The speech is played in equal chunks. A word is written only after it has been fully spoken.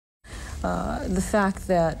the fact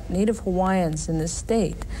that Native Hawaiians in this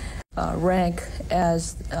state rank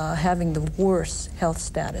as having the worst health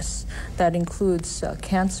status. That includes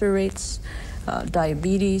cancer rates,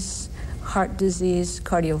 diabetes, heart disease,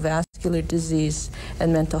 cardiovascular disease,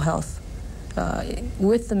 and mental health.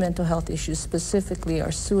 With the mental health issues specifically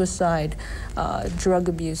are suicide, drug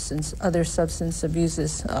abuse, and other substance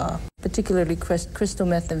abuses, particularly crystal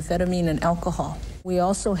methamphetamine and alcohol. We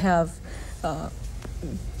also have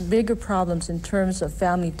bigger problems in terms of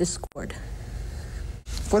family discord.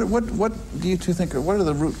 What do you two think, what are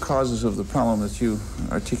the root causes of the problem that you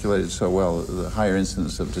articulated so well, the higher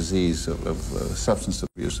incidence of disease, of substance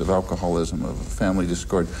abuse, of alcoholism, of family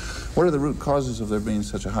discord? What are the root causes of there being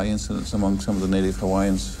such a high incidence among some of the Native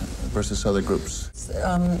Hawaiians versus other groups?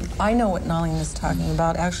 I know what Naleen is talking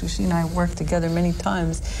about. Actually, she and I worked together many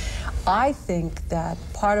times. I think that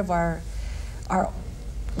part of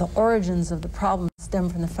the origins of the problem stem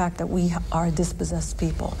from the fact that we are a dispossessed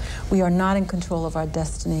people. We are not in control of our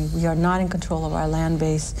destiny. We are not in control of our land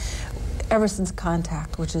base. Ever since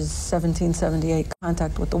contact, which is 1778,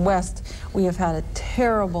 contact with the West, we have had a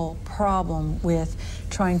terrible problem with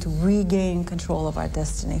trying to regain control of our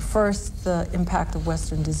destiny. First, the impact of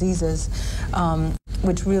Western diseases,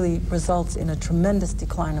 which really results in a tremendous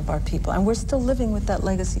decline of our people. And we're still living with that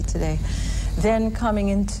legacy today. Then coming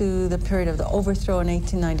into the period of the overthrow in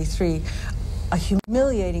 1893, a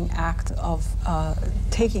humiliating act of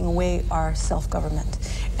taking away our self-government.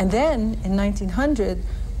 And then in 1900,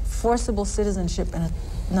 forcible citizenship in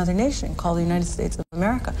another nation called the United States of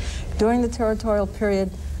America. During the territorial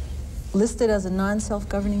period, listed as a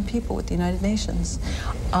non-self-governing people with the United Nations.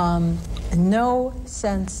 No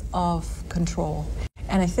sense of control.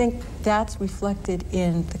 And I think that's reflected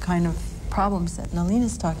in the kind of problems that Naleen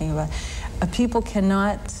is talking about. People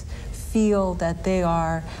cannot feel that they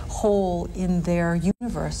are whole in their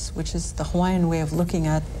universe, which is the Hawaiian way of looking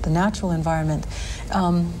at the natural environment,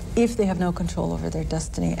 if they have no control over their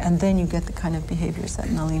destiny. And then you get the kind of behaviors that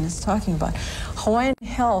Naleen is talking about. Hawaiian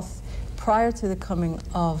health, prior to the coming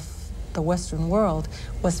of the Western world,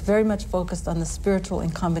 was very much focused on the spiritual in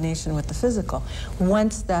combination with the physical.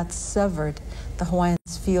 Once that's severed, the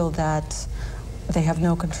Hawaiians feel that they have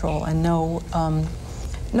no control and no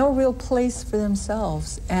real place for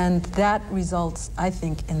themselves. And that results, I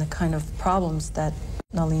think, in the kind of problems that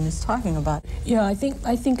Naleen is talking about. Yeah, I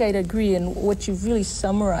think I'd agree. And what you've really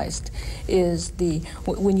summarized is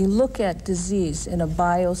when you look at disease in a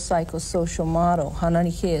biopsychosocial model,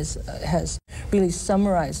 Haunani-Kay has really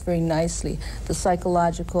summarized very nicely the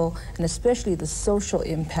psychological and especially the social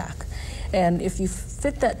impact. And if you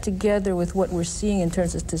fit that together with what we're seeing in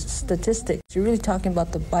terms of statistics, you're really talking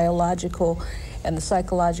about the biological and the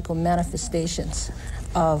psychological manifestations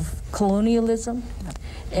of colonialism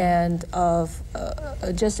and of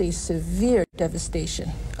just a severe devastation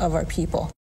of our people.